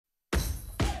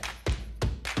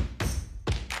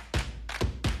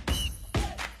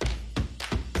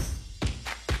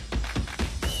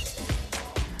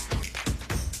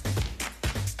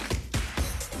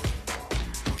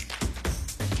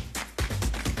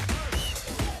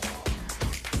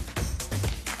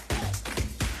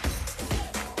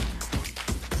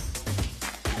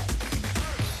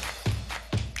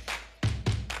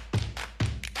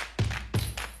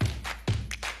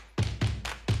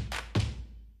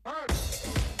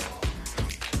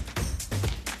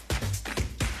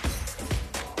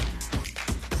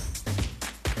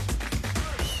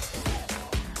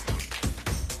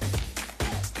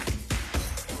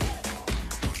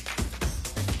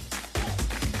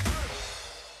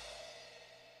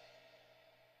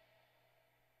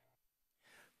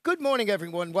Good morning,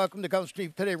 everyone. Welcome to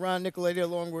Gulfstream today. Ron Nicolati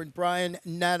along with Brian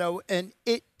Nato, and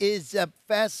it is a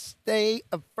fast day,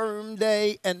 a firm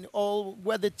day, and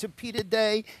all-weather Tapita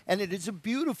day, and it is a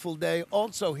beautiful day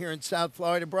also here in South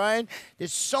Florida. Brian,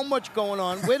 there's so much going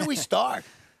on. Where do we start?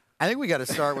 I think we got to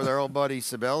start with our old buddy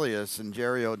Sibelius and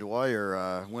Jerry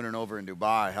O'Dwyer winning over in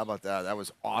Dubai. How about that? That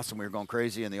was awesome. We were going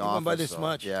crazy in the office. Won by this so,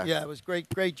 much. Yeah. It was great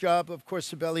job. Of course,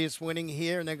 Sibelius winning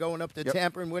here, and they're going up to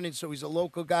Tampa and winning. So he's a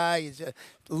local guy. He's a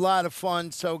lot of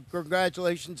fun. So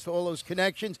congratulations to all those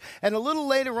connections. And a little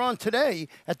later on today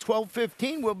at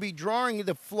 12:15, we'll be drawing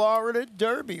the Florida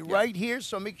Derby right here.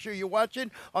 So make sure you're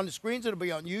watching on the screens. It'll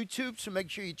be on YouTube. So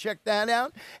make sure you check that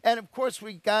out. And of course,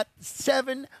 we got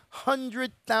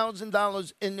 $700,000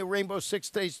 in the Rainbow Six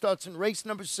today. Starts in race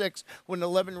number 6 with an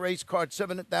 11 race card,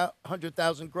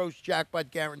 700,000 gross jackpot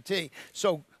guarantee.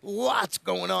 So lots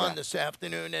going on this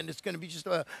afternoon, and it's going to be just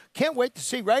can't wait to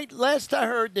see. Right? Last I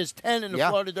heard, there's 10 in the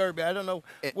Florida Derby. I don't know.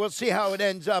 We'll see how it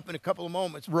ends up in a couple of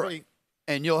moments. Right.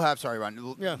 And you'll have, sorry,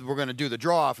 Ron, we're going to do the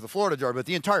draw for the Florida Derby, but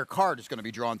the entire card is going to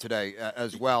be drawn today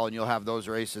as well, and you'll have those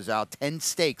races out. 10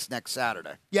 stakes next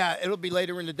Saturday. Yeah, it'll be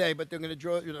later in the day, but they're going to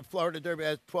draw the Florida Derby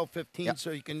at 12:15, so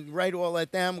you can write all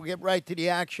that down. We'll get right to the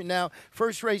action now.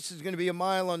 First race is going to be a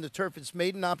mile on the turf. It's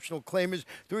maiden optional claimers.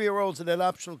 3-year-olds, and that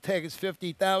optional tag is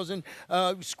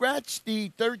 $50,000. Scratch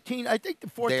the 13, I think the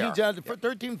 14's out. The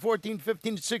 13, 14,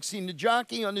 15, 16. The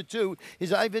jockey on the 2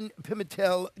 is Ivan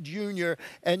Pimentel Jr.,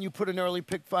 and you put an early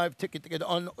pick 5 ticket to get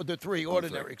on the 3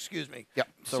 ordinary. Excuse me. Yep.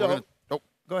 So we're going to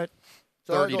go ahead.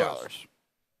 So $30.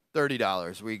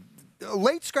 $30. We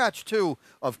late scratch 2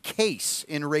 of Case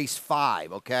in race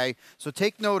 5. Okay, so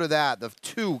take note of that. The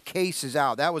 2 Case is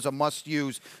out. That was a must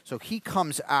use. So he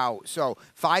comes out. So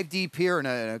 5 deep here and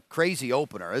a crazy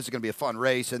opener. This is going to be a fun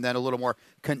race, and then a little more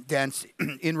condensed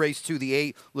in race 2. The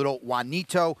 8 little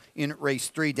Juanito in race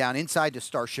 3. Down inside to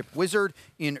Starship Wizard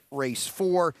in race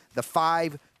 4. The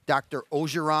 5. Dr.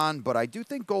 Ogeron, but I do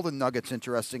think Golden Nugget's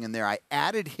interesting in there. I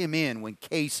added him in when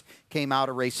Case came out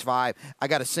of race 5. I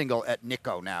got a single at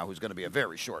Nico now, who's going to be a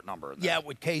very short number. Yeah,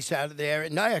 with Case out of there.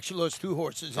 And I actually lost 2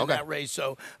 horses in that race.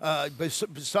 So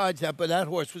besides that, but that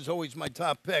horse was always my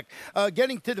top pick.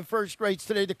 Getting to the first race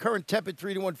today, the current tepid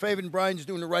 3-1 favorite, and Brian's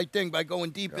doing the right thing by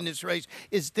going deep in this race,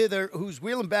 is Dither, who's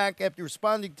wheeling back after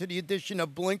responding to the addition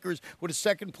of blinkers with a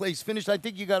second-place finish. I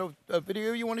think you got a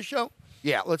video you want to show?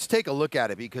 Yeah, let's take a look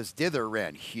at it because Dither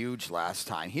ran huge last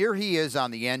time. Here he is on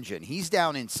the engine. He's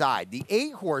down inside. The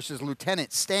 8 horse is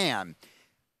Lieutenant Stan,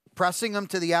 pressing him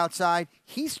to the outside.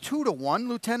 He's 2-1,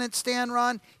 Lieutenant Stan,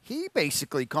 Ron. He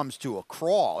basically comes to a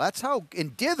crawl. That's how, in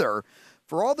Dither,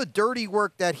 for all the dirty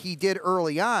work that he did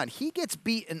early on, he gets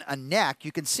beaten a neck.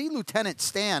 You can see Lieutenant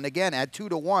Stan, again, at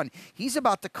 2-1. He's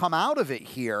about to come out of it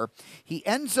here. He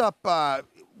ends up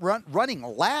running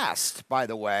last, by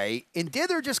the way. And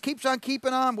Dither just keeps on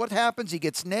keeping on. What happens? He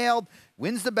gets nailed,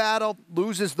 wins the battle,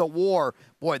 loses the war.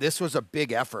 Boy, this was a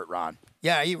big effort, Ron.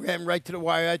 Yeah, he ran right to the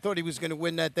wire. I thought he was going to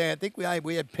win that day. I think we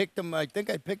had picked him. I think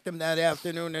I picked him that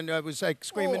afternoon, and I was like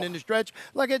screaming in the stretch,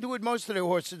 like I do with most of the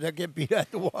horses that get beat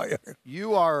at the wire.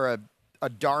 You are a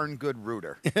darn good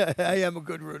rooter. I am a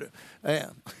good rooter. I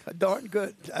am. Darn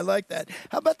good. I like that.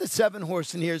 How about the 7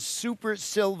 horse in here? Super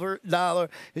Silver Dollar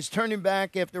is turning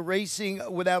back after racing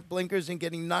without blinkers and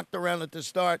getting knocked around at the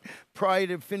start prior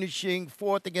to finishing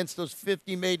 4th against those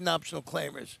 50 maiden optional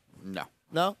claimers. No.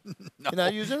 No? No. You're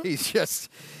not using him? He's just,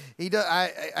 he does.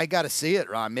 I got to see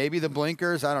it, Ron. Maybe the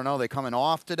blinkers, I don't know. They coming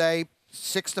off today.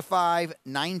 6-5,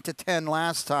 9-10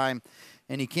 last time.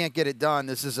 And he can't get it done.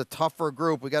 This is a tougher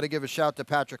group. We got to give a shout to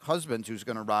Patrick Husbands, who's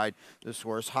going to ride this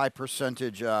horse. High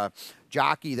percentage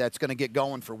jockey that's going to get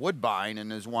going for Woodbine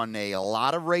and has won a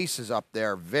lot of races up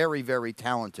there. Very, very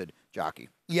talented jockey.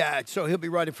 Yeah, so he'll be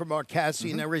riding for Mark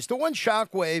Cassidy in that race. The one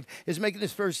Shockwave is making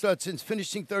his first start since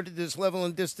finishing third at this level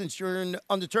in distance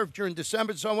on the turf during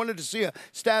December. So I wanted to see a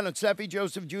stat on Sappy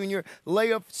Joseph Jr.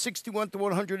 Layoff 61 to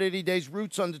 180 days.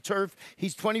 Roots on the turf.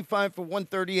 He's 25 for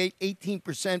 138,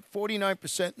 18%,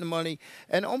 49% in the money,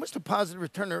 and almost a positive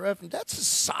return on revenue. That's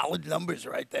solid numbers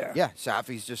right there. Yeah,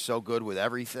 Sappy's just so good with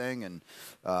everything, and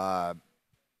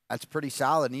that's pretty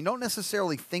solid. And you don't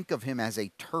necessarily think of him as a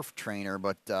turf trainer,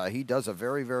 but he does a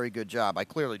very, very good job. I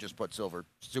clearly just put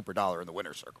Super Dollar in the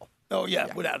winner's circle. Oh,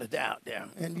 yeah, without a doubt, yeah.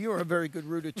 And you're a very good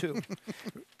rooter, too.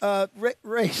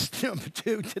 Race number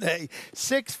 2 today.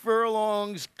 6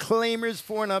 furlongs, claimers,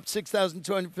 4 and up,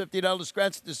 $6,250.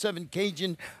 Scratch the 7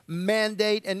 Cajun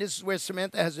mandate. And this is where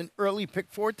Samantha has an early pick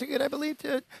 4 ticket, I believe,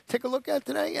 to take a look at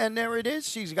today. And there it is.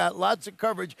 She's got lots of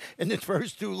coverage in the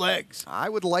first 2 legs. I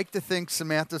would like to think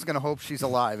Samantha's going to hope she's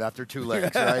alive after 2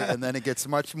 legs, right? And then it gets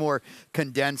much more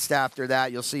condensed after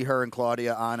that. You'll see her and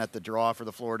Claudia on at the draw for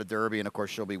the Florida Derby. And, of course,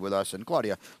 she'll be with us and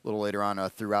Claudia a little later on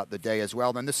throughout the day as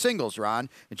well. Then the singles, Ron.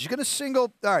 And she's going to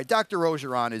single. All right, Dr.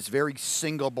 Ogeron is very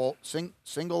singleable.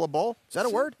 Singleable? Is that a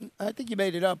word? I think you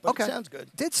made it up, but okay. It sounds good.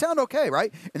 Did sound okay,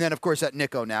 right? And then, of course, at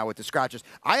Nico now with the scratches.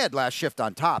 I had last shift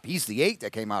on top. He's the 8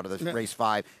 that came out of the race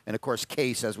 5. And, of course,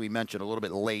 Case, as we mentioned, a little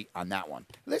bit late on that one.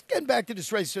 Let's get back to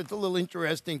this race. It's a little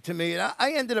interesting to me. And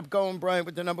I ended up going, Brian,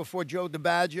 with the number 4, Joe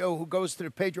DiBaggio, who goes to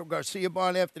the Pedro Garcia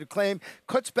barn after the claim.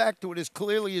 Cuts back to what is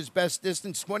clearly his best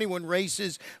distance, 21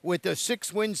 races with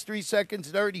 6 wins, 3 seconds.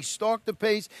 Third, he stalked the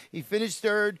pace. He finished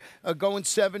third, going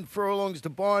 7 furlongs. The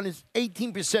barn is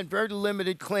 18%, very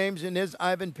limited claims, and there's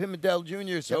Ivan Pimentel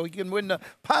Jr., so he can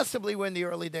possibly win the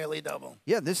early daily double.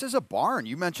 Yeah, this is a barn.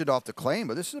 You mentioned off the claim,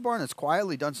 but this is a barn that's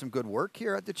quietly done some good work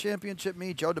here at the championship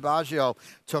meet. Joe DiBaggio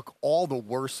took all the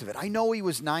worst of it. I know he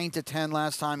was 9-10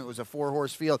 last time. It was a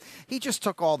 4-horse field. He just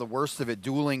took all the worst of it,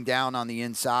 dueling down on the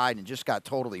inside and just got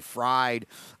totally fried.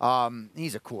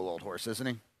 He's a cool old horse, isn't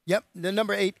he? Yep, the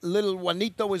number 8, Little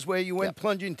Juanito, is where you went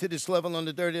plunging to this level on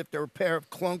the dirt after a pair of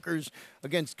clunkers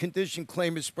against condition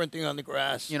claimers sprinting on the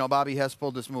grass. You know, Bobby Hess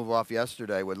pulled this move off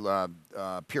yesterday with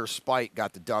Pure Spite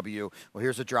got the W. Well,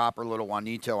 here's a dropper, Little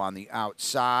Juanito on the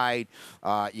outside.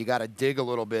 You got to dig a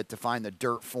little bit to find the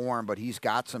dirt form, but he's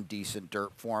got some decent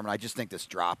dirt form, and I just think this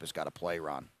drop has got to play,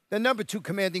 Ron. The number 2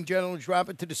 Commanding General drop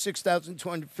it to the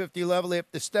 6,250 level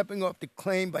after stepping off the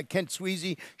claim by Kent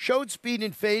Sweezy. Showed speed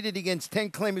and faded against 10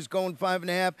 claimers going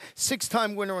 5.5.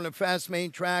 6-time winner on a fast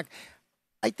main track.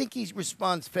 I think he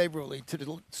responds favorably to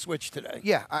the switch today.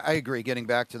 Yeah, I agree. Getting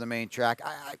back to the main track,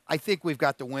 I think we've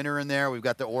got the winner in there. We've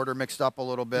got the order mixed up a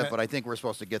little bit, but I think we're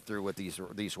supposed to get through with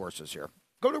these horses here.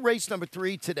 Go to race number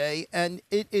 3 today, and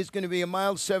it is going to be a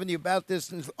mile 70 about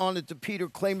distance on it to Peter.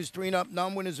 Claimers 3 and up,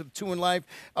 non-winners of 2 in life.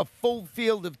 A full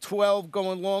field of 12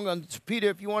 going long on Peter.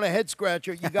 If you want a head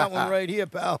scratcher, you got one right here,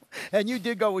 pal. And you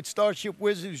did go with Starship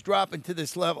Wizard, who's dropping to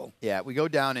this level. Yeah, we go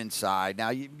down inside. Now,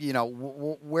 you know,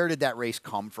 where did that race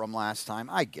come from last time?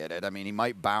 I get it. I mean, he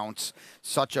might bounce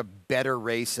such a better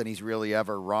race than he's really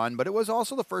ever run, but it was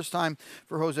also the first time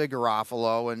for Jose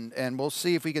Garofalo, and we'll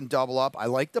see if we can double up. I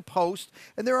like the post.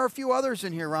 And there are a few others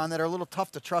in here, Ron, that are a little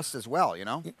tough to trust as well, you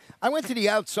know? I went to the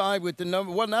outside with the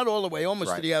number, well, not all the way,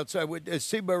 almost to the outside with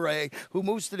Sibare, who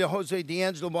moves to the Jose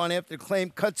D'Angelo barn after the claim,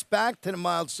 cuts back to the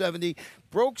mile 70.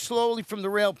 Broke slowly from the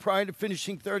rail prior to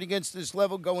finishing third against this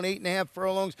level, going 8.5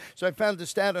 furlongs. So I found the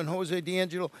stat on Jose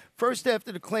D'Angelo. First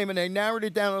after the claim, and I narrowed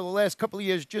it down over the last couple of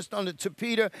years just under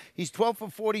Tapita. He's 12 for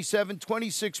 47,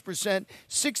 26%,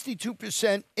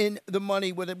 62% in the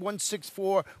money with a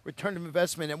 164 return of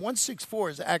investment. And 164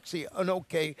 is actually an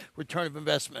okay return of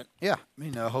investment. Yeah, I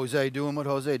mean, Jose doing what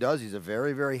Jose does. He's a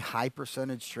very, very high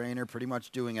percentage trainer, pretty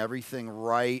much doing everything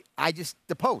right.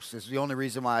 The post is the only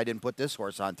reason why I didn't put this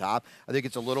horse on top. I think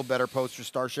it's a little better post for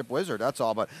Starship Wizard, that's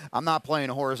all. But I'm not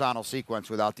playing a horizontal sequence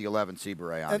without the 11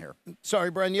 Sibare on here. Sorry,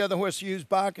 Brian. The other horse you used,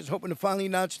 Bach, is hoping to finally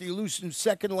notch the elusive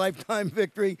second lifetime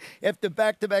victory after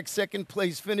back-to-back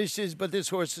second-place finishes. But this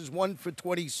horse is 1 for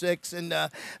 26 and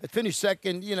finished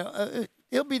second. You know,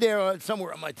 he'll be there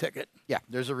somewhere on my ticket. Yeah,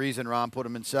 there's a reason Ron put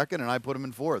him in second and I put him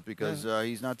in fourth because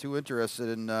he's not too interested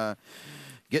in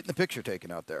getting the picture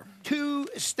taken out there. 2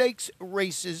 stakes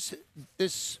races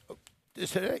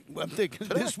today. Well, I'm thinking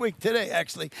this week today,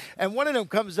 actually. And one of them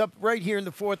comes up right here in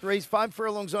the 4th race. 5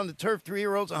 furlongs on the turf,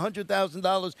 3-year-olds,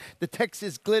 $100,000. The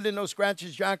Texas Glitter, no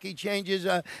scratches, jockey changes.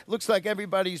 Looks like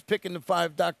everybody's picking the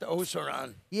 5, Dr.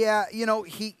 Ogeron. Yeah, you know,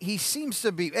 he seems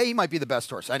to be, he might be the best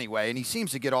horse anyway, and he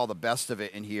seems to get all the best of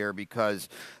it in here because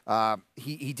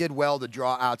he did well to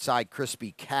draw outside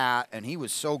Crispy Cat, and he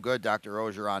was so good, Dr.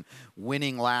 Ogeron.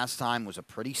 Winning last time was a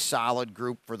pretty solid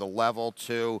group for the level,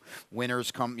 too.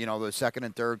 Winners come, you know, the second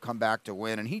and third come back to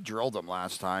win, and he drilled them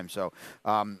last time. So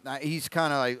he's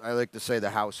kind of, I like to say, the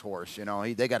house horse. You know,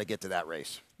 they got to get to that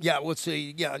race. Yeah, we'll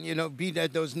see. Yeah, you know, be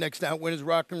that those next out winners,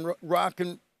 Rock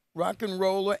and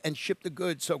Roller and Ship the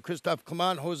Goods. So Christophe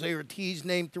Clement, Jose Ortiz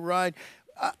named to ride.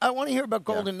 I want to hear about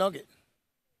Golden Nugget.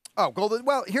 Oh, Golden.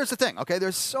 Well, here's the thing, okay?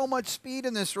 There's so much speed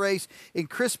in this race. In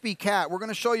Crispy Cat, we're going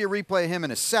to show you a replay of him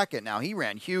in a second. Now, he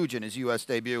ran huge in his U.S.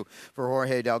 debut for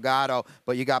Jorge Delgado,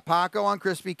 but you got Paco on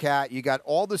Crispy Cat. You got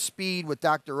all the speed with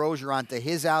Dr. Ogeron to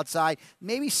his outside.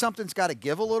 Maybe something's got to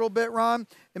give a little bit, Ron,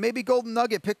 and maybe Golden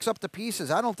Nugget picks up the pieces.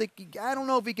 I don't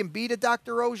know if he can beat a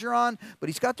Dr. Ogeron, but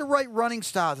he's got the right running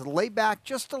style to lay back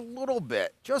just a little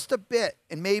bit, just a bit,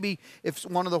 and maybe if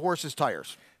one of the horses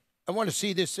tires. I want to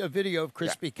see this video of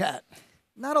Crispy Cat.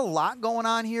 Not a lot going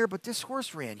on here, but this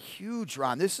horse ran huge,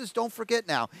 Ron. This is, don't forget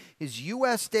now, his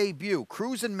U.S. debut.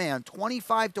 Cruisin' Man,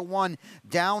 25-1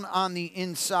 down on the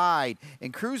inside.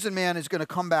 And Cruisin' Man is going to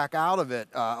come back out of it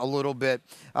a little bit.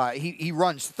 He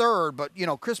runs third, but, you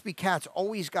know, Crispy Cat's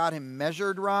always got him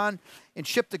measured, Ron. And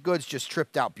Ship the Goods just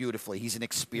tripped out beautifully. He's an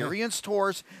experienced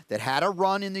horse that had a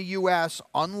run in the U.S.,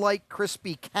 unlike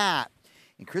Crispy Cat.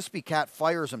 And Crispy Cat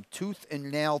fires him tooth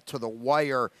and nail to the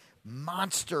wire.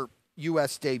 Monster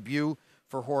U.S. debut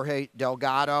for Jorge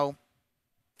Delgado.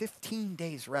 15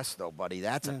 days rest, though, buddy.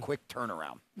 That's a quick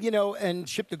turnaround. You know, and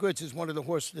Ship the Goods is one of the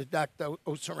horses that Dr.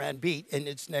 Ogeron beat in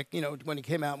its neck, you know, when he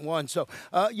came out and won. So,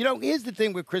 you know, here's the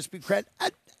thing with Crispy Cat.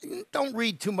 Don't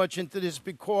read too much into this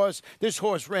because this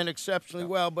horse ran exceptionally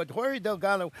well. But Jorge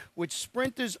Delgado, with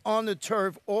sprinters on the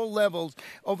turf, all levels,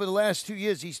 over the last 2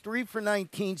 years, he's 3 for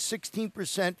 19,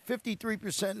 16%,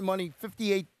 53% money,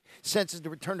 58 cents is the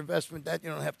return investment. That you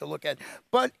don't have to look at.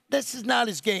 But this is not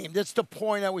his game. That's the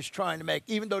point I was trying to make,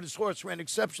 even though this horse ran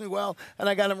exceptionally well, and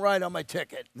I got him right on my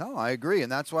ticket. No, I agree,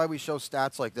 and that's why we show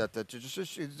stats like that.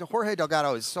 Jorge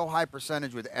Delgado is so high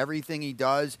percentage with everything he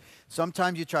does.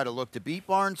 Sometimes you try to look to beat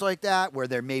barns like that, where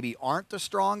there maybe aren't the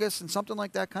strongest, and something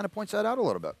like that kind of points that out a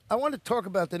little bit. I want to talk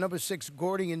about the number 6,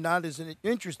 Gordian Knot, is an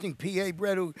interesting PA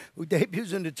bred who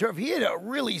debuts in the turf. He had a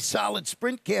really solid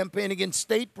sprint campaign against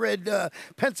state-bred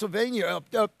Pennsylvania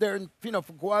up there, you know,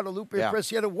 for Guadalupe and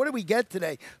Preciado. What do we get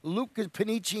today? Luke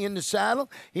Panici in the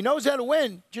saddle. He knows how to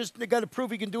win. Just got to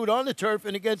prove he can do it on the turf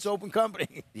and against open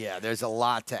company. Yeah, there's a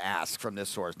lot to ask from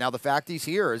this horse. Now, the fact he's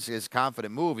here is his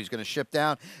confident move. He's going to ship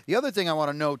down. The other thing I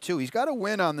want to know, too, he's got to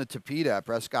win on the Tapeta at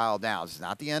Presque Isle Downs. It's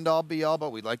not the end-all, be-all,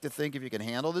 but we'd like to think if you can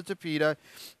handle the Tapeta,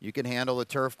 you can handle the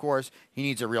turf course. He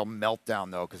needs a real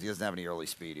meltdown, though, because he doesn't have any early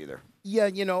speed either. Yeah,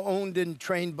 you know, owned and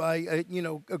trained by, you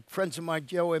know, friends of mine,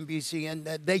 Joe NBC, and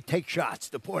they take shots,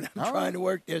 the point I'm trying to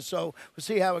work there. So we'll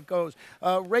see how it goes.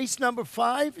 Race number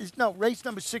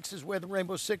 6 is where the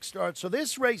Rainbow Six starts. So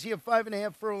this race here,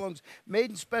 5.5 furlongs,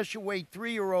 maiden special weight,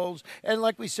 3-year-olds. And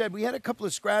like we said, we had a couple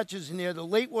of scratches in there. The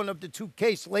late one of the 2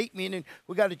 case, late meaning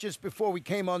we got it just before we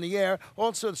came on the air.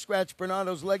 Also the scratch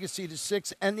Bernardo's Legacy, the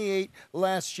 6 and the 8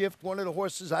 last shift. One of the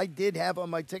horses I did have on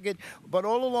my ticket. But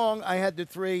all along, I had the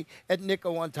 3 at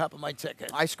Nico on top of my ticket.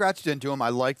 I scratched into him. I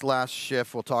liked last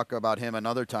shift. We'll talk about him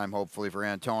another time, hopefully, for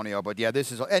Antonio. But, yeah,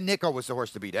 this is – and Nico was the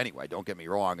horse to beat anyway, don't get me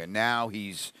wrong. And now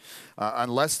he's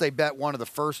unless they bet one of the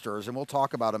firsters, and we'll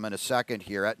talk about him in a second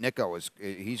here, at Nico,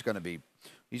 he's going to be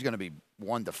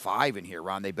 1-5 in here,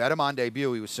 Ron. They bet him on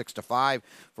debut. He was 6-5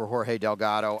 for Jorge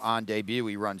Delgado on debut.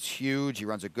 He runs huge. He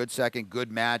runs a good second, good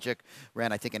magic.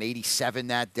 Ran, I think, an 87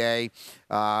 that day.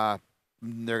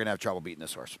 They're going to have trouble beating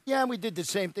this horse. Yeah, and we did the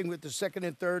same thing with the second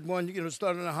and third one. You know,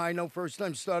 started on a high note. First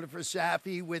time started for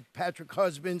Safi with Patrick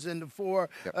Husbands and the 4.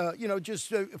 You know,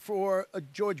 just for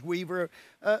George Weaver.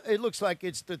 It looks like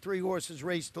it's the 3 horses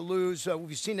race to lose.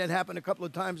 We've seen that happen a couple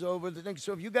of times over the thing.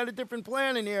 So if you got a different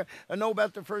plan in here and know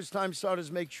about the first time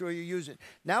starters, make sure you use it.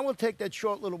 Now we'll take that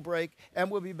short little break, and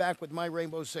we'll be back with my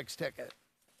Rainbow Six ticket.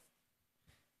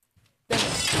 And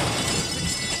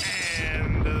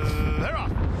they're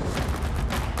off.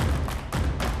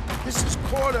 This is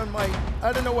caught on my,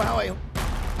 I don't know how I...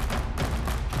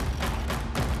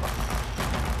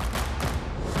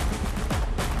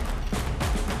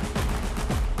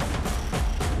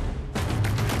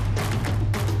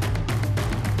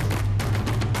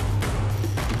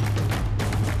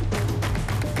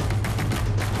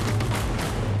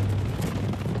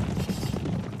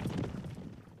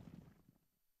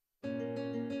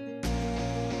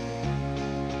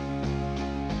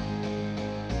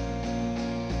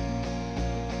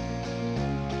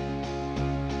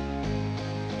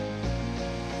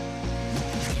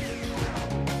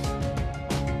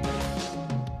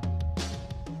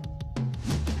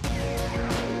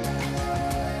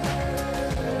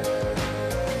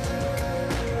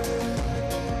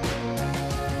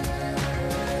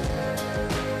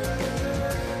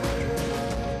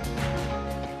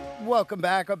 welcome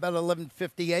back. About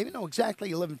 11:50 a.m. No,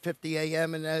 exactly 11:50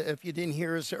 a.m. And if you didn't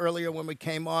hear us earlier when we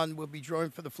came on, we'll be drawing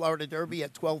for the Florida Derby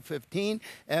at 12:15.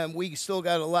 And we still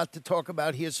got a lot to talk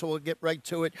about here, so we'll get right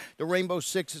to it. The Rainbow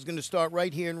Six is going to start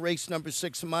right here in race number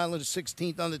 6, a mile and the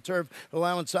 16th on the turf.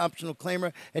 Allowance optional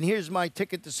claimer. And here's my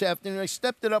ticket this afternoon. I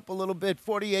stepped it up a little bit,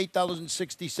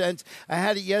 $48.60. I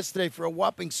had it yesterday for a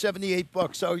whopping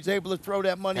 $78, so I was able to throw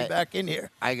that money back in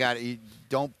here. I got it.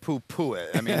 Don't poo-poo it.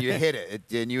 I mean, you hit it,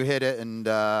 and you hit it, and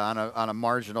on a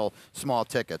marginal small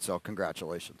ticket. So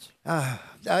congratulations.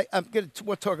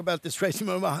 We'll talk about this race.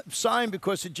 I'm signed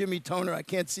because of Jimmy Toner. I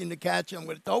can't seem to catch him.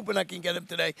 We're hoping I can get him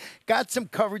today. Got some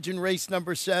coverage in race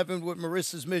number 7 with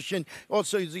Marissa's Mission.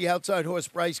 Also, the outside horse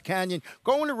Bryce Canyon.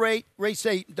 Going to race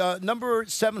 8. Number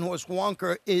 7 horse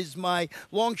Wonka is my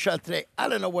long shot today. I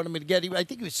don't know what I'm going to get. I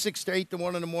think he was 6 to 8 to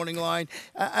 1 in the morning line.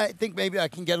 I think maybe I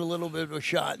can get a little bit of a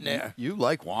shot in there. You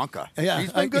like Wonka. Yeah,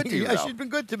 she's been good to you. Yeah, she's been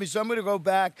good to me, so I'm going to go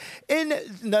back. In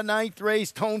the 9th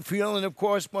race, Tone Field, and of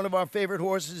course, one of our favorite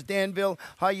horses, Danville,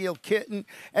 High Yield Kitten.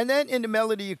 And then in the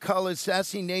Melody of Colors,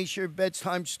 Sassy Nature,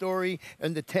 Bedtime Story,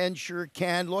 and the 10 Sure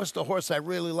Can. Lost a horse I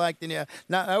really liked in there.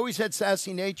 Now, I always had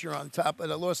Sassy Nature on top, but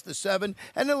I lost the 7.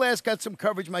 And the last got some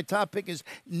coverage. My top pick is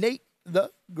Nate the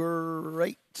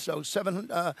Great. So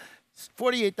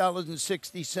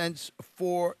 $48.60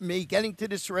 for me. Getting to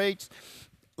this race,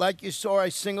 like you saw, I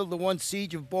singled the 1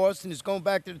 Siege of Boston. Is going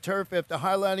back to the turf after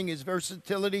highlighting his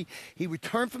versatility. He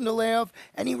returned from the layoff,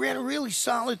 and he ran a really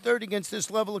solid third against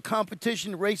this level of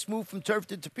competition. The race moved from turf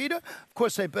to Topeka. Of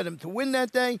course, I bet him to win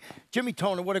that day. Jimmy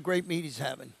Toner, what a great meet he's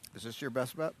having. Is this your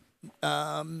best bet?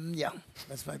 Yeah,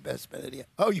 that's my best bet idea.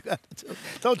 Oh, you got it too.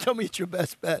 Don't tell me it's your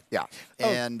best bet. Yeah,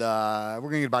 and we're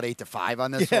going to get about 8 to 5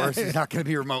 on this horse. He's not going to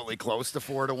be remotely close to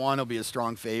 4 to 1. He'll be a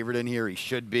strong favorite in here. He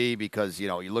should be because,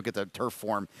 you look at the turf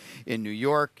form in New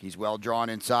York. He's well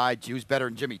drawn inside. Who's better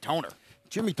than Jimmy Toner?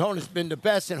 Jimmy Toner's been the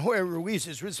best, and Hoya Ruiz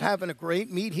is having a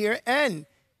great meet here, and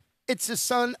it's the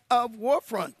son of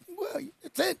Warfront. Well,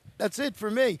 that's it. That's it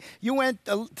for me. You went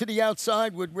to the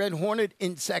outside with Red Hornet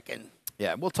in 2nd.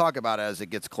 Yeah, we'll talk about it as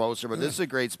it gets closer, but this is a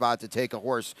great spot to take a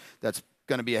horse that's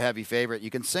going to be a heavy favorite.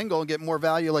 You can single and get more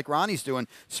value like Ronnie's doing,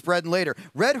 spreading later.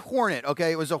 Red Hornet,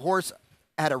 okay, it was a horse,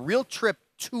 had a real trip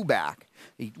 2 back.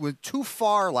 He went too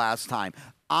far last time.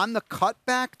 On the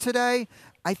cutback today,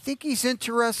 I think he's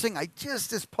interesting.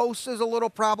 His post is a little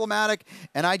problematic,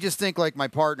 and I just think, like my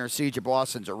partner, Siege of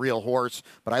Boston's a real horse,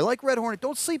 but I like Red Hornet.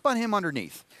 Don't sleep on him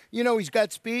underneath. He's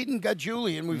got speed and got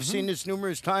Julian. We've seen this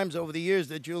numerous times over the years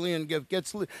that Julian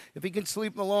gets, if he can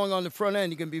sleep along on the front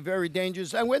end, he can be very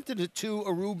dangerous. I went to the 2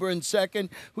 Aruba in 2nd,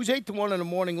 who's 8 to 1 in the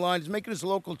morning line. He's making his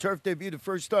local turf debut, the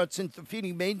first start since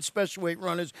defeating maiden special weight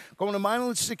runners. Going to mile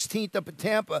and 16th up at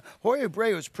Tampa. Hoya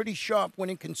Abreu is pretty sharp,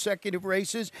 winning consecutive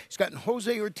races. He's gotten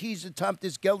Jose Ortiz atop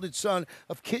this gelded son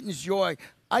of Kitten's Joy.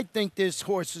 I think this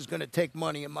horse is going to take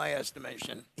money in my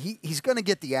estimation. He's going to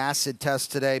get the acid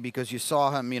test today because you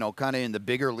saw him, kind of in the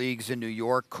bigger leagues in New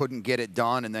York, couldn't get it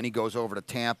done, and then he goes over to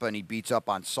Tampa and he beats up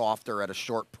on Softer at a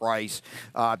short price.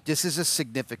 This is a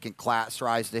significant class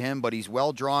rise to him, but he's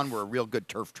well drawn. We're a real good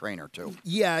turf trainer, too.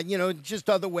 Yeah, just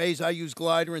other ways. I use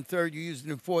Glider in 3rd. You use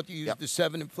it in 4th. You use the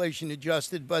 7 inflation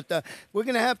adjusted. But we're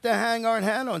going to have to hang our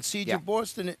hat on Siege of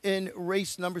Boston in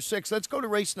race number 6. Let's go to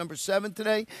race number 7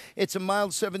 today. It's a mile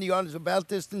 70 yards about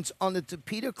distance on the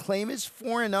Topeka. Claim is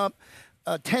 4 and up.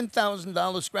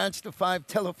 $10,000 scratch to 5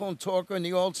 telephone talker, and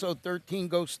the also 13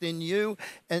 Ghost in You.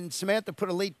 And Samantha put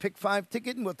a late pick 5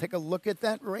 ticket, and we'll take a look at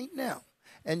that right now.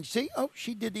 And see,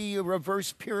 she did the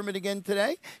reverse pyramid again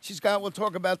today. We'll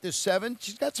talk about this 7.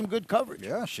 She's got some good coverage.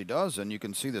 Yeah, she does. And you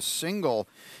can see the single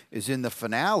is in the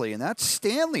finale, and that's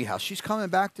Stanley House. She's coming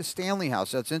back to Stanley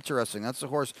House. That's interesting. That's the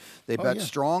horse they bet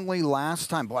strongly last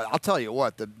time. Boy, I'll tell you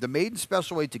what, the maiden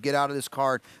special weight to get out of this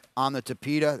card on the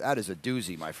Topeka, that is a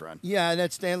doozy, my friend. Yeah,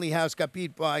 that Stanley House got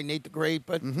beat by Nate the Great,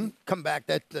 but come back.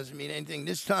 That doesn't mean anything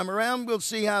this time around. We'll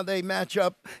see how they match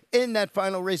up in that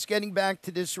final race. Getting back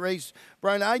to this race,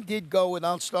 Brian, I did go, and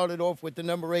I'll start it off with the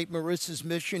number 8, Marissa's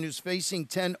Mission, who's facing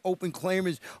 10 open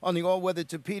claimers on the all-weather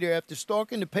Topeka after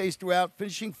stalking the pace throughout,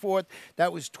 finishing 4th.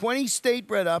 That was 20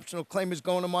 state-bred optional claimers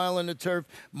going a mile on the turf.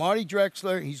 Marty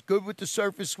Drexler, he's good with the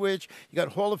surface switch. You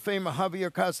got Hall of Famer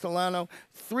Javier Castellano,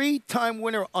 3-time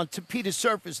winner on on Tapeta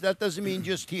surface. That doesn't mean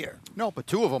just here. No, but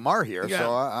 2 of them are here, Yeah.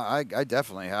 so I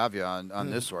definitely have you on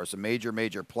this horse. A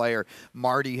major player.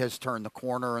 Marty has turned the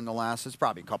corner in the last, it's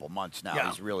probably a couple months now. Yeah.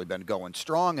 He's really been going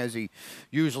strong, as he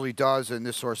usually does, and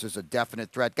this horse is a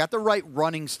definite threat. Got the right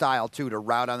running style, too, to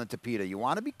route on the Tapeta. You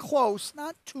want to be close,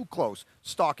 not too close.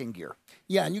 Stalking gear.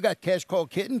 Yeah, and you got Cash Call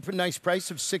Kitten for a nice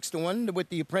price of 6-1 with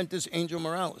the apprentice Angel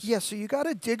Morales. Yeah, so you got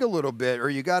to dig a little bit, or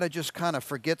you got to just kind of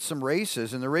forget some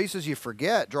races. And the races you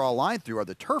forget, draw a line through, are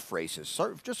the turf races.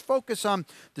 So just focus on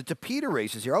the Tapeta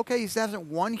races here. Okay, he hasn't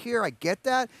won here. I get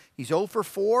that. He's 0 for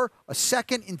 4, a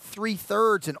second and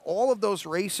 3/3, and all of those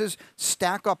races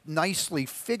stack up nicely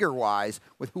figure-wise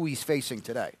with who he's facing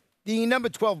today. The number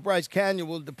 12, Bryce Canyon,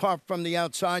 will depart from the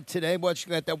outside today.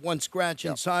 Watching at that one scratch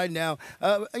inside now.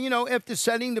 After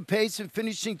setting the pace and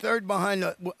finishing third behind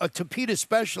a Tapeta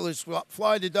specialist,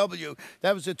 Fly the W,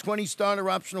 that was a 20-starter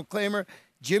optional claimer.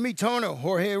 Jimmy Toner,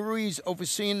 Jorge Ruiz,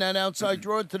 overseeing that outside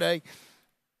draw today.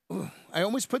 I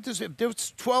almost put this, if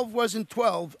this 12 wasn't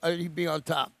 12, he'd be on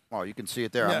top. Well, you can see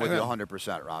it there. I'm with you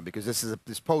 100%, Ron, because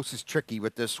this post is tricky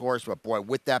with this horse. But, boy,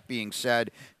 with that being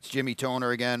said, it's Jimmy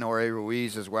Toner again, Jorge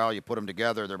Ruiz as well. You put them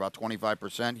together, they're about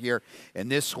 25% here. And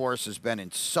this horse has been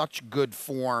in such good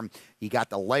form. He got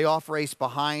the layoff race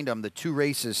behind him, the 2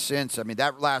 races since. I mean,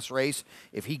 that last race,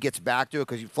 if he gets back to it,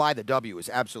 because you Fly the W is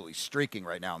absolutely streaking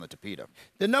right now in the Tapeta.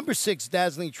 The number 6,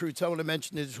 Dazzling Truths, I want to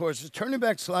mention this horse is turning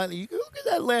back slightly. You look at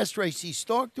that last race. He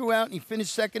stalked throughout, and he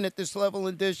finished second at this level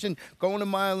in addition, going a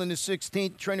mile in the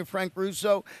 16th, training Frank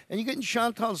Russo. And you're getting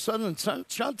Chantal Sutherland.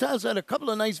 Chantal's had a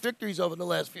couple of nice victories over the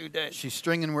last few days. She's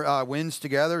stringing wins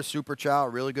together. Super Chow, a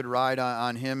really good ride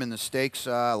on him in the stakes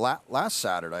last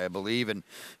Saturday, I believe. And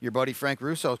your buddy Frank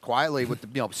Russo quietly with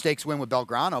the stakes win with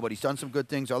Belgrano, but he's done some good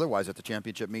things otherwise at the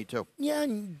championship meet too. Yeah,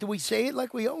 and do we say it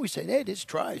like we always say? Hey, there's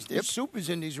tries, there's supers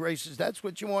in these races. That's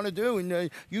what you want to do, and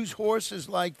use horses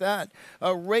like that.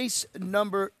 Race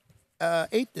number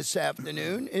 8 this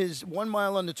afternoon is 1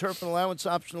 mile on the turf and allowance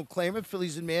optional claimer,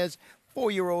 fillies and mares.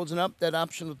 4-year-olds and up, that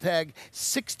optional tag,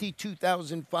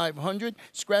 $62,500.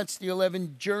 Scratch the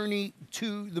 11, Journey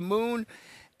to the Moon.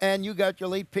 And you got your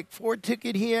late pick 4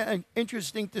 ticket here. And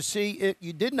interesting to see it.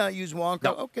 You did not use Wonka.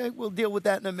 No. Okay, we'll deal with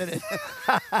that in a minute.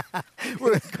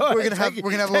 we're gonna have a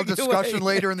little discussion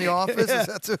later in the office. Yeah.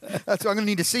 That's I'm gonna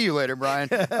need to see you later, Brian.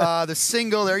 The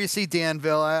single there, you see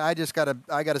Danville. I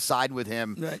gotta side with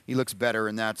him. Right. He looks better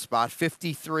in that spot.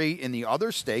 53 in the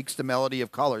other stakes, the Melody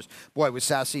of Colors. Boy, was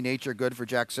Sassy Nature good for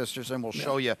Jack Sisterson? We'll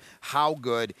show you how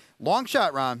good. Long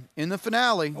shot, Ron, in the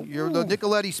finale. You're the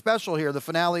Nicoletti special here. The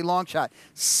finale long shot.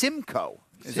 Simcoe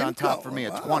is on top for me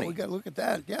at 20. We got to look at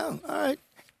that. Yeah, all right.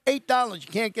 $8. You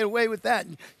can't get away with that.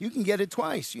 You can get it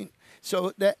twice.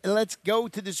 So let's go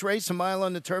to this race, a mile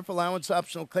on the turf, allowance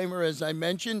optional claimer, as I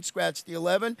mentioned. Scratch the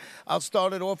 11. I'll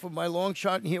start it off with my long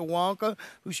shot in here, Wonka,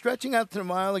 who's stretching out to the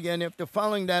mile again after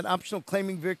following that optional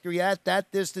claiming victory at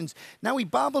that distance. Now he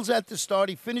bobbles at the start.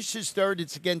 He finishes third.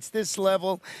 It's against this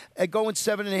level. Going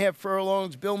 7.5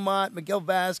 furlongs. Bill Mott, Miguel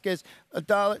Vasquez, a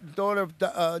daughter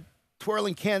of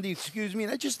Twirling Candy, excuse me.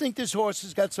 And I just think this horse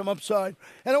has got some upside.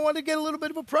 And I want to get a little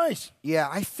bit of a price. Yeah,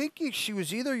 I think she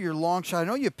was either your long shot. I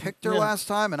know you picked her last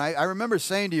time, and I remember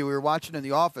saying to you, we were watching in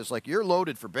the office, like, you're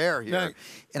loaded for bear here. Right.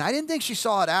 And I didn't think she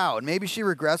saw it out. And maybe she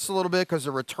regrets a little bit because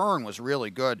the return was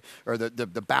really good, or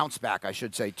the bounce back, I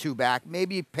should say, 2 back.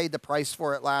 Maybe you paid the price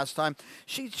for it last time.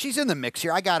 She's in the mix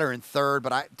here. I got her in third,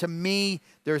 but to me,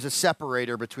 there's a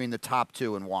separator between the top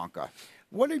 2 and Wonka.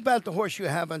 What about the horse you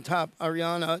have on top,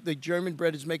 Ariana? The German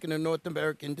bred is making a North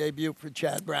American debut for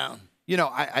Chad Brown. You know,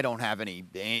 I don't have any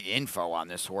info on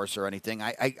this horse or anything.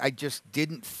 I just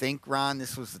didn't think, Ron,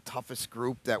 this was the toughest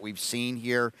group that we've seen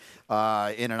here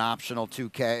in an optional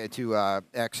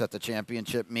 2X at the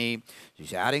championship meet.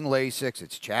 She's adding Lasix.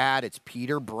 It's Chad. It's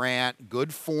Peter Brandt.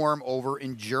 Good form over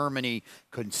in Germany.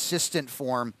 Consistent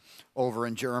form over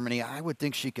in Germany. I would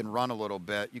think she can run a little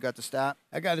bit. You got the stat?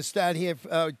 I got a stat here.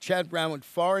 Chad Brown with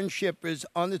foreign shippers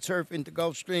on the turf into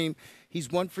Gulfstream.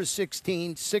 He's 1 for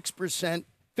 16, 6%.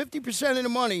 50% of the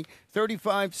money,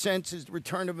 35 cents is the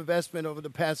return of investment over the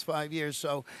past 5 years.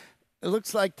 So it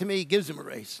looks like to me he gives him a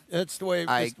race. That's the way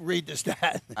I read the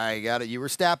stat. I got it. You were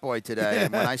stat boy today.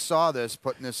 And when I saw this,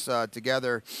 putting this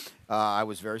together, I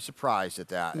was very surprised at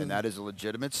that. And that is a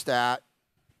legitimate stat,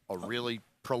 a really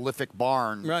prolific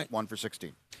barn, right. 1 for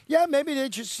 16. Yeah, maybe they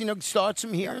just, starts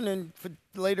him here and then for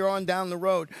later on down the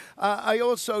road. I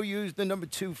also used the number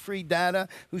 2 Free Data,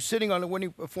 who's sitting on a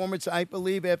winning performance, I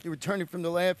believe, after returning from the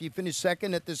layoff. He finished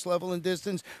second at this level and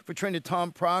distance for trainer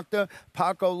Tom Proctor.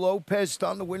 Paco Lopez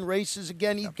starting to win races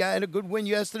again. He got a good win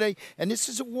yesterday, and this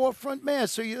is a war front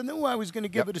mass, so you knew I was going to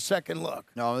give it a second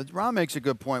look. No, Ron makes a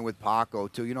good point with Paco,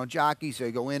 too. You know, jockeys,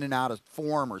 they go in and out of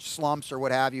form or slumps or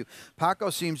what have you. Paco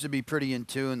seems to be pretty in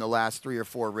tune the last 3 or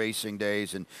 4 racing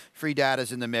days, and Free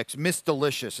Data's in the mix. Miss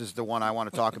Delicious is the one I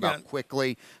want to talk about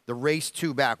quickly. The race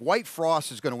 2 back. White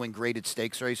Frost is going to win graded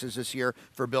stakes races this year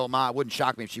for Bill Mott. It wouldn't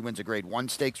shock me if she wins a grade 1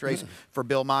 stakes race for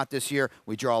Bill Mott this year.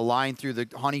 We draw a line through the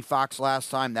Honey Fox last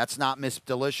time. That's not Miss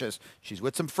Delicious. She's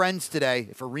with some friends today.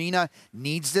 If Arena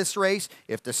needs this race,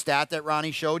 if the stat that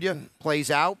Ronnie showed you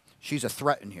plays out, she's a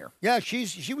threat in here. Yeah,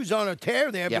 she was on a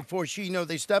tear there before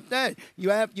they stepped in.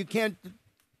 You can't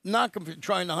knock him for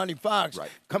trying the Honey Fox,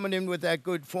 coming in with that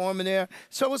good form in there.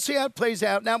 So we'll see how it plays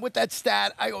out. Now, with that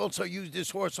stat, I also used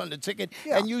this horse on the ticket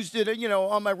and used it,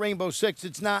 on my Rainbow Six.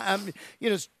 It's not,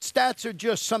 stats are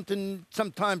just something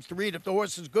sometimes to read. If the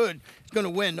horse is good, he's going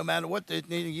to win no matter what.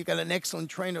 You got an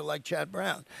excellent trainer like Chad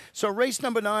Brown. So race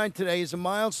number 9 today is a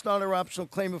mile starter optional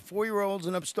claim of 4-year-olds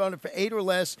and up starter for 8 or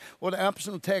less, or the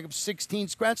optional tag of 16.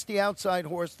 Scratch the outside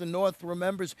horse. The North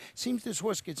remembers. Seems this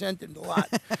horse gets entered a lot.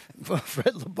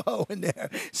 Fred LeBeau in there.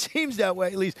 Seems that way,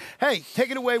 at least. Hey,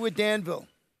 take it away with Danville.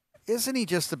 Isn't he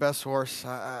just the best horse?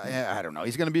 I don't know.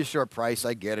 He's going to be a short price.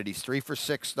 I get it. He's 3 for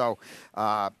 6, though,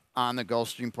 on the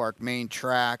Gulfstream Park main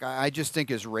track. I just think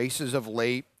his races of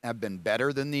late have been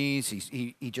better than these.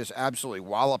 He just absolutely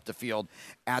walloped the field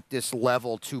at this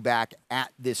level, 2 back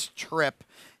at this trip.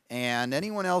 And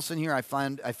anyone else in here I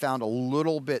found a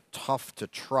little bit tough to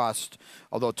trust,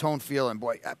 although Tone Phelan,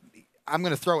 boy, I'm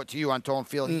going to throw it to you on Tone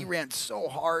Phelan. He ran so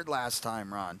hard last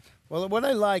time, Ron. Well, what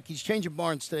I like, he's changing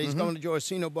barns today. He's going to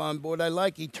Joacino barn. But what I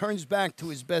like, he turns back to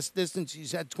his best distance.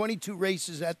 He's had 22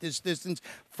 races at this distance,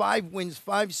 5 wins,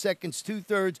 5 seconds,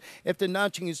 2/3, after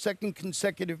notching his second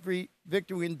consecutive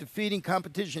victory in defeating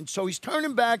competition. So he's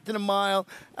turning back to the mile.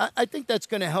 I think that's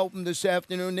going to help him this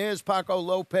afternoon. There's Paco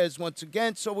Lopez once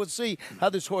again. So we'll see how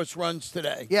this horse runs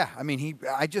today. Yeah, I mean,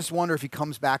 I just wonder if he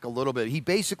comes back a little bit. He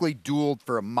basically dueled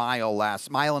for a mile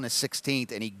mile and a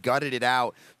 16th, and he gutted it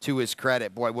out to his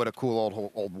credit. Boy, what a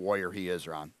cool old warrior he is,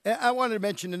 Ron. I wanted to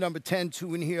mention the number 10,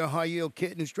 too, in here, High Yield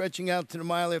Kitten, stretching out to the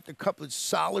mile after a couple of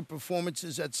solid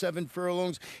performances at 7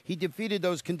 furlongs. He defeated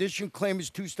those condition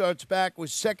claimers 2 starts back,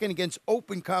 was second against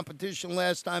open competition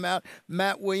last time out.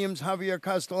 Matt Williams, Javier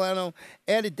Castellano,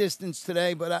 added distance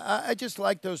today, but I just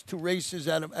like those 2 races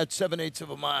at 7/8 of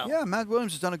a mile. Yeah, Matt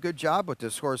Williams has done a good job with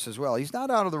this horse as well. He's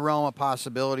not out of the realm of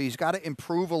possibility. He's got to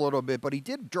improve a little bit, but he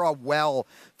did draw well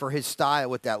for his style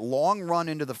with that long run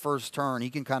into the first turn. He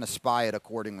can kind of spy it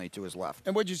accordingly to his left.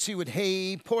 And what'd you see with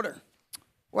Hay Porter?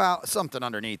 Well, something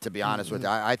underneath, to be honest with you.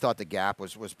 I thought the gap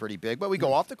was pretty big. But we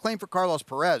go off the claim for Carlos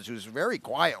Perez, who's very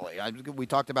quietly. We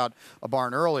talked about a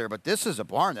barn earlier, but this is a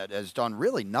barn that has done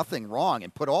really nothing wrong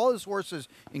and put all his horses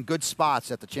in good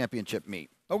spots at the championship meet.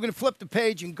 We're going to flip the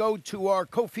page and go to our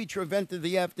co-feature event of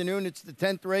the afternoon. It's the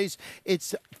 10th race.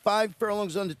 It's 5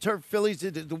 furlongs on the turf fillies.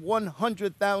 It is the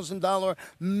 $100,000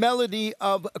 Melody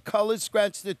of Colors.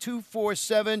 Scratch the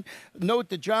 247. Note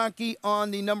the jockey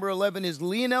on the number 11 is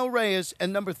Lionel Reyes,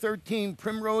 and number 13,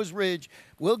 Primrose Ridge,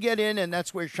 will get in, and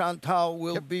that's where Chantal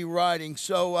will be riding.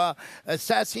 So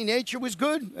Sassy Nature was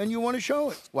good, and you want to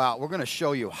show it. Well, we're going to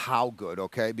show you how good,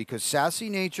 okay? Because Sassy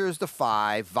Nature is the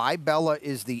 5. Vibella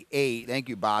is the 8. Thank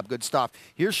you, Bob. Good stuff.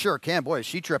 Here's Sure Can. Boy, is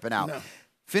she tripping out. No.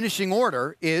 Finishing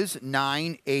order is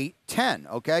 9, 8, 10,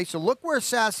 okay? So look where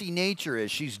Sassy Nature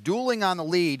is. She's dueling on the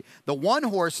lead. The one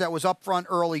horse that was up front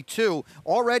early, too,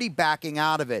 already backing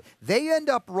out of it. They end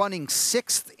up running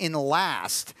 6th in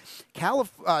last.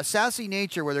 Sassy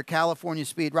Nature with her California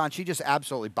speed, Ron, she just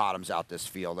absolutely bottoms out this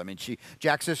field. I mean,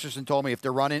 Jack Sisterson told me if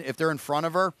they're in front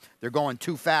of her, they're going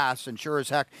too fast, and sure as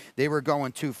heck, they were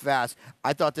going too fast.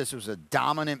 I thought this was a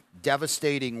dominant,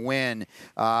 devastating win.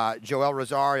 Joel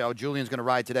Rosario, Julian's going to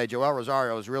ride today. Joel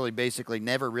Rosario has really basically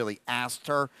never really asked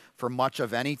her for much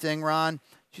of anything, Ron.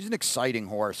 She's an exciting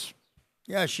horse.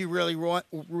 Yeah, she really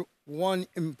won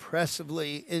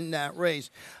impressively in that race.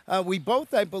 We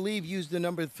both, I believe, used the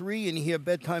number 3 in here,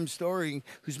 Bedtime Story,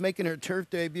 who's making her turf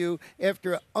debut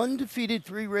after an undefeated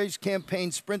 3-race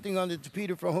campaign sprinting on the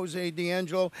Tapeta for Jose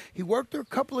D'Angelo. He worked her a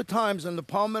couple of times on the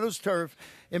Palmetto's turf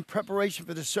in preparation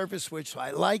for the surface switch. So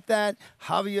I like that.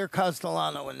 Javier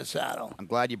Castellano in the saddle. I'm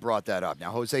glad you brought that up.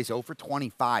 Now, Jose's 0 for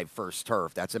 25 first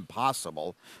turf. That's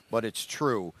impossible, but it's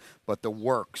true. But the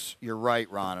works, you're right,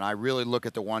 Ron. And I really look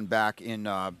at the one back in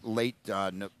at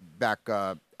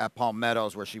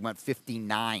Palmetto's where she went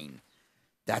 59.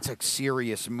 That's a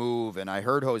serious move. And I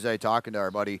heard Jose talking to our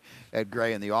buddy Ed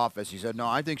Gray in the office. He said, no,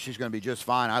 I think she's going to be just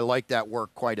fine. I like that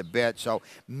work quite a bit. So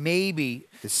maybe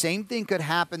the same thing could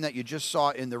happen that you just saw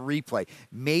in the replay.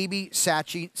 Maybe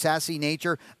Sassy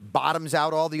Nature bottoms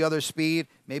out all the other speed.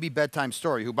 Maybe Bedtime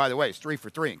Story, who, by the way, is 3 for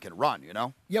 3 and can run, you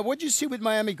know? Yeah, what'd you see with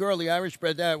Miami Girl, the Irish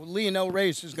bred? Lionel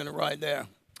Reyes is going to ride there.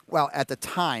 Well, at the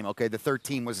time, okay, the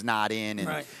 13 was not in. And,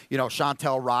 right. you know,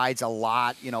 Chantel rides a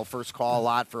lot, you know, first call a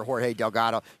lot for Jorge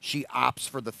Delgado. She opts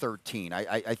for the 13.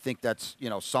 I think that's, you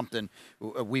know, something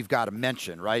we've got to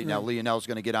mention, right? Now, Lionel's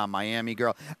going to get on Miami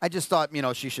Girl. I just thought, you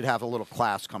know, she should have a little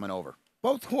class coming over.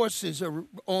 Both horses are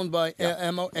owned by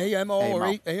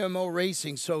AMO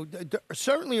Racing, so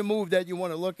certainly a move that you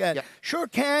want to look at. Yep. Sure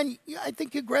can. I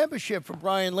think you grab a ship for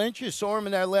Brian Lynch. You saw him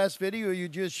in that last video you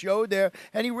just showed there,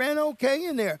 and he ran okay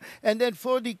in there. And then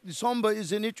Flor de Sombra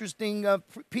is an interesting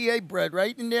PA bred,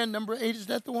 right? In there, number 8, is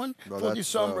that the one? Well, Flor de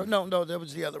Sombra. No, that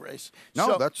was the other race. No,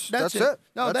 so that's it.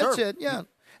 No, that's her. it, yeah.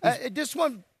 This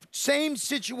one... Same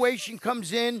situation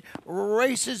comes in,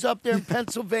 races up there in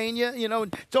Pennsylvania. You know,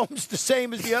 it's almost the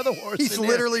same as the other horse. He's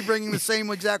literally bringing the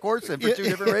same exact horse in for 2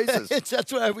 different races.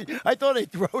 That's what I thought I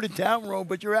wrote it down wrong,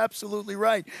 but you're absolutely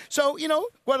right. So, you know,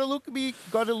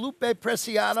 Guadalupe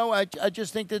Preciado, I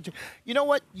just think that, you know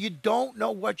what? You don't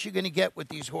know what you're going to get with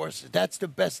these horses. That's the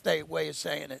best way of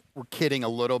saying it. We're kidding a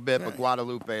little bit, but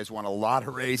Guadalupe has won a lot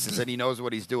of races, and he knows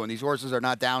what he's doing. These horses are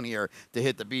not down here to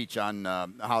hit the beach on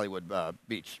Hollywood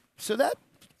Beach. So that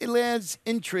it adds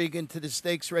intrigue into the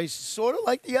stakes race, sort of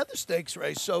like the other stakes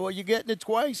race. So you're getting it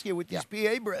twice here with these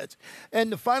PA breds.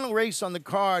 And the final race on the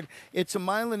card, it's a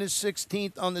mile and a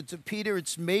 16th on the Tapeta.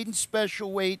 It's maiden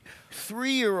special weight,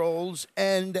 3-year-olds,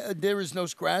 and there is no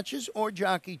scratches or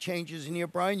jockey changes in here.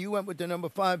 Brian, you went with the number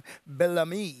 5,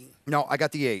 Bellamy. No, I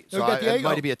got the 8. So it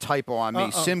might be a typo on me.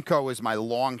 Simcoe is my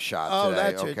long shot today.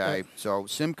 That's okay. it. So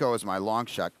Simcoe is my long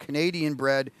shot. Canadian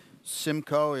bred.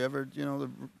 Simcoe, you ever, you know,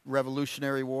 the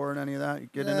Revolutionary War and any of that? You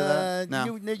get into that?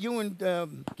 No. You and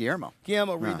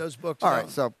Guillermo read those books. All right,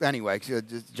 so anyway,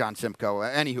 John Simcoe.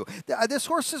 Anywho, this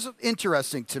horse is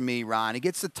interesting to me, Ron. He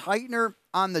gets the tightener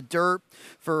on the dirt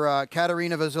for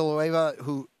Katerina Vasileva,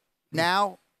 who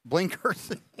now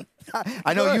blinkers.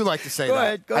 I know you like to say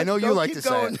that. I know you like to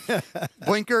say it.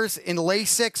 Blinkers in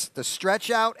Lasix, the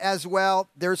stretch out as well.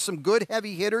 There's some good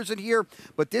heavy hitters in here,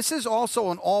 but this is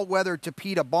also an all-weather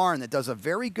Tapeta barn that does a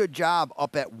very good job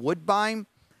up at Woodbine.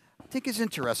 I think is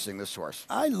interesting, this horse.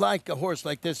 I like a horse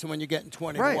like this when you're getting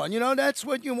 20 to 1. You know, that's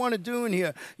what you want to do in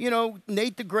here. You know,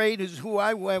 Nate the Great is who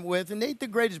I went with, and Nate the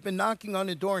Great has been knocking on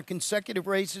the door in consecutive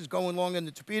races going long in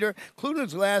the Tapeta. Including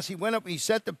his last, he went up and he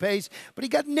set the pace, but he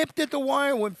got nipped at the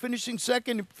wire when finishing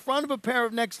second in front of a pair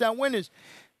of next out winners.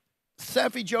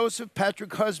 Safi Joseph,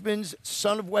 Patrick Husbands,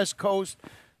 son of West Coast.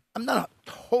 I'm not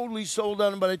totally sold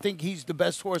on him, but I think he's the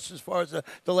best horse as far as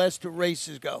the last 2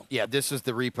 races go. Yeah, this is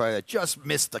the replay that just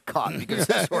missed the cut because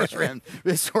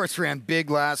this horse ran big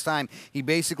last time. He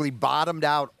basically bottomed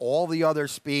out all the other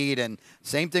speed, and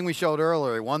same thing we showed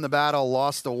earlier. He won the battle,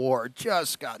 lost the war,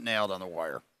 just got nailed on the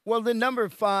wire. Well, the number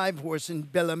 5 horse in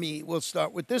Bellamy, we'll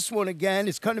start with this one again.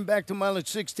 It's coming back to mile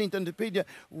 16th on the Tapeta.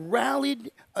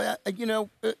 Rallied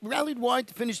wide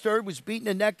to finish third, was beating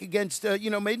the neck against,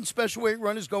 maiden special weight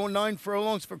runners going 9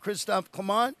 furlongs for Christophe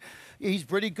Clement. He's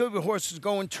pretty good with horses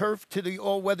going turf to the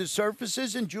all-weather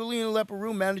surfaces, and Julian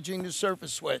Leperoux managing the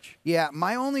surface switch. Yeah,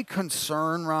 my only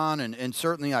concern, Ron, and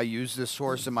certainly I used this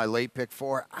horse in my late pick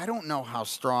 4, I don't know how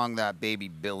strong that Baby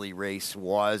Billy race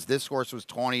was. This horse was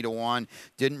 20 to 1,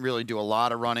 didn't really do a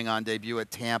lot of running on debut at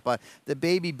Tampa. The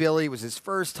Baby Billy was his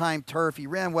first time turf. He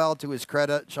ran well, to his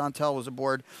credit. Chantel was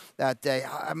aboard that day.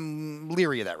 I'm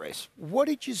leery of that race. What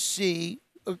did you see?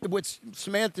 What's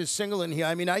Samantha's single in here?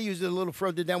 I mean, I used it a little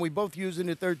further down. We both used it in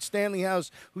the third. Stanley House,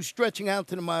 who's stretching out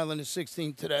to the mile and the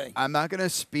 16 today. I'm not going to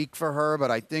speak for her, but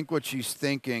I think what she's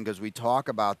thinking, because we talk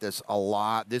about this a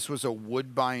lot, this was a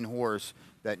Woodbine horse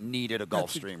that needed a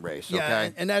Gulfstream race,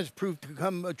 okay? And that's proved to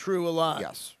come true a lot.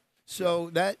 Yes. So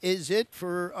that is it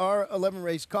for our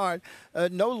 11-race card.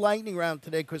 No lightning round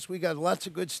today because we got lots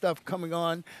of good stuff coming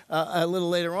on a little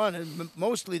later on, and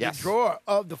mostly the draw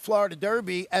of the Florida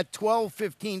Derby at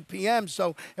 12:15 p.m.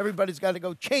 So everybody's got to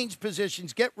go change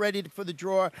positions, get ready for the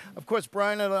draw. Of course,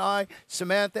 Brian and I,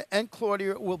 Samantha, and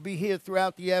Claudia will be here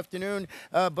throughout the afternoon,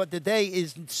 but the day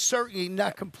is certainly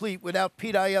not complete without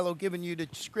Pete Aiello giving you the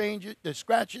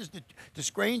scratches,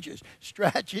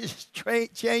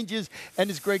 changes, and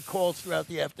his great call calls throughout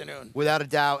the afternoon. Without a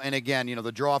doubt. And again, you know,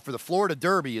 the draw for the Florida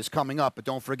Derby is coming up, but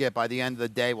don't forget, by the end of the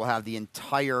day, we'll have the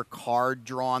entire card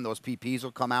drawn. Those PPs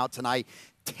will come out tonight.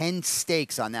 10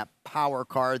 stakes on that power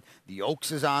card. The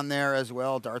Oaks is on there as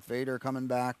well. Darth Vader coming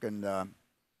back, and a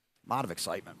lot of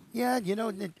excitement. Yeah, you know,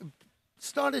 it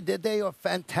started the day off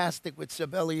fantastic with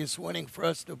Sibelius winning for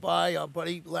us to buy. Our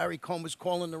buddy Larry Cohn was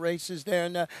calling the races there,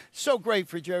 and so great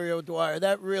for Jerry O'Dwyer.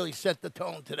 That really set the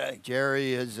tone today.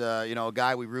 Jerry is, you know, a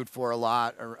guy we root for a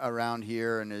lot around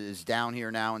here, and is down here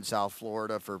now in South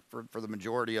Florida for the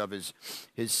majority of his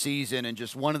season, and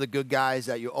just one of the good guys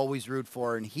that you always root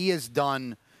for, and he has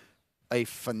done a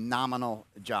phenomenal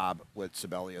job with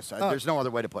Sibelius. There's no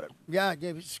other way to put it. Yeah,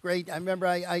 it was great. I remember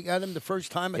I got him the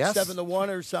first time at Yes. 7-1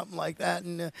 or something like that,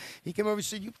 and he came over and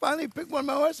said, "You finally picked one of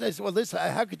my horses." I said, "Well, listen,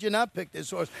 how could you not pick this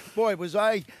horse?" Boy, was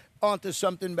I onto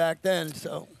something back then.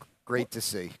 So Great to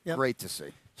see. Yep. Great to see.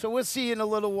 So we'll see you in a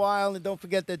little while, and don't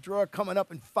forget that draw coming up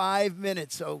in 5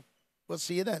 minutes. So we'll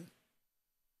see you then.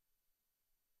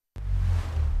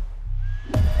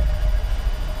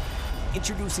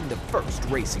 Introducing the first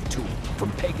racing tool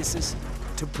from Pegasus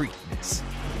to Preakness.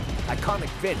 Iconic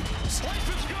venues.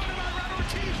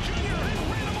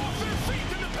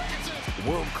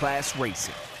 World-class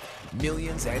racing.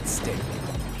 Millions at stake.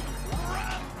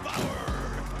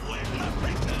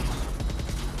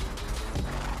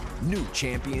 New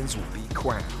champions will be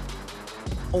crowned.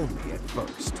 Only at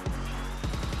First.